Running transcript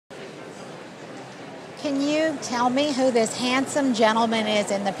Can you tell me who this handsome gentleman is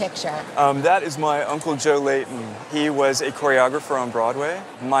in the picture? That is my Uncle Joe Layton. He was a choreographer on Broadway.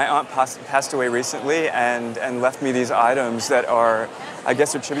 My aunt passed away recently and left me these items that are, I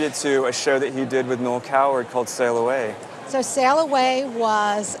guess, attributed to a show that he did with Noel Coward called Sail Away. So Sail Away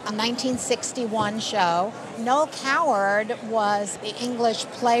was a 1961 show. Noel Coward was the English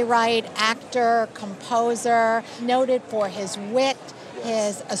playwright, actor, composer, noted for his wit,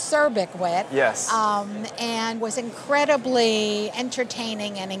 his acerbic wit, yes, and was incredibly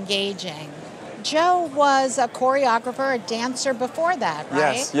entertaining and engaging. Joe was a choreographer, a dancer before that,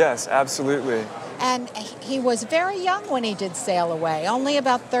 right? Yes, yes, absolutely. And he was very young when he did Sail Away, only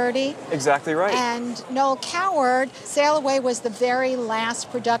about 30. Exactly right. And Noel Coward, Sail Away was the very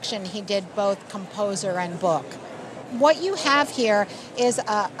last production he did, both composer and book. What you have here is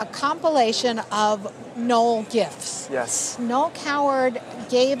a compilation of Noel gifts. Yes. Noel Coward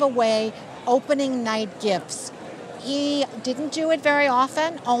gave away opening night gifts. He didn't do it very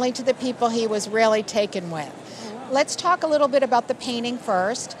often, only to the people he was really taken with. Let's talk a little bit about the painting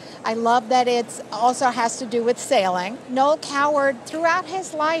first. I love that it also has to do with sailing. Noel Coward, throughout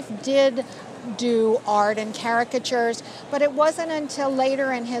his life, did do art and caricatures, but it wasn't until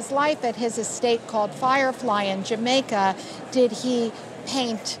later in his life at his estate called Firefly in Jamaica did he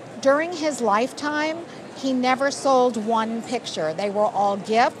paint. During his lifetime, he never sold one picture. They were all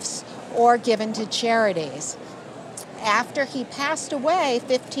gifts or given to charities. After he passed away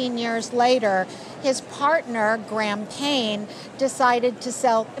 15 years later, his partner, Graham Payne, decided to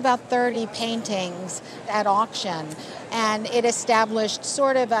sell about 30 paintings at auction, and it established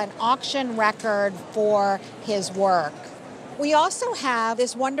sort of an auction record for his work. We also have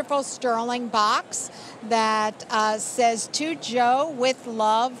this wonderful sterling box that says, "To Joe with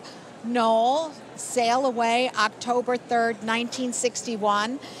love, Noel, Sail Away, October 3rd,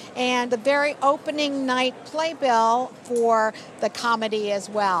 1961, and the very opening night playbill for the comedy as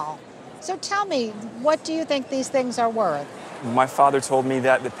well. So tell me, what do you think these things are worth? My father told me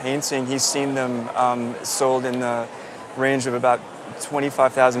that the painting, he's seen them sold in the range of about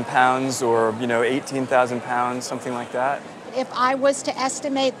 25,000 pounds or, 18,000 pounds, something like that. If I was to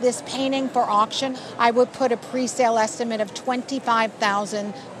estimate this painting for auction, I would put a pre-sale estimate of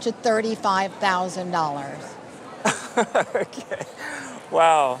 $25,000 to $35,000. Okay.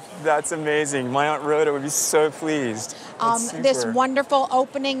 Wow, that's amazing. My Aunt Rhoda would be so pleased. This wonderful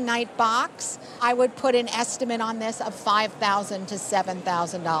opening night box, I would put an estimate on this of $5,000 to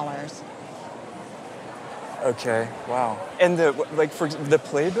 $7,000. Okay, wow. And for the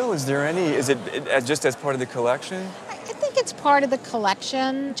playbill, is it just as part of the collection? I think it's part of the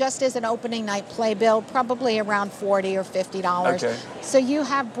collection, just as an opening night playbill, probably around $40 or $50. Okay. So you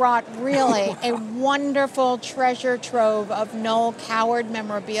have brought really a wonderful treasure trove of Noel Coward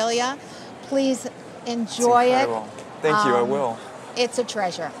memorabilia. Please enjoy it. Thank you, I will. It's a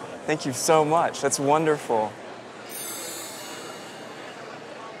treasure. Thank you so much. That's wonderful.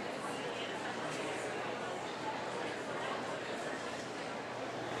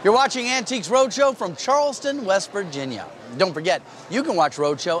 You're watching Antiques Roadshow from Charleston, West Virginia. Don't forget, you can watch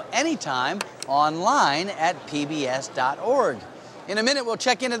Roadshow anytime online at pbs.org. In a minute, we'll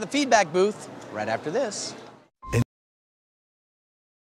check into the feedback booth right after this.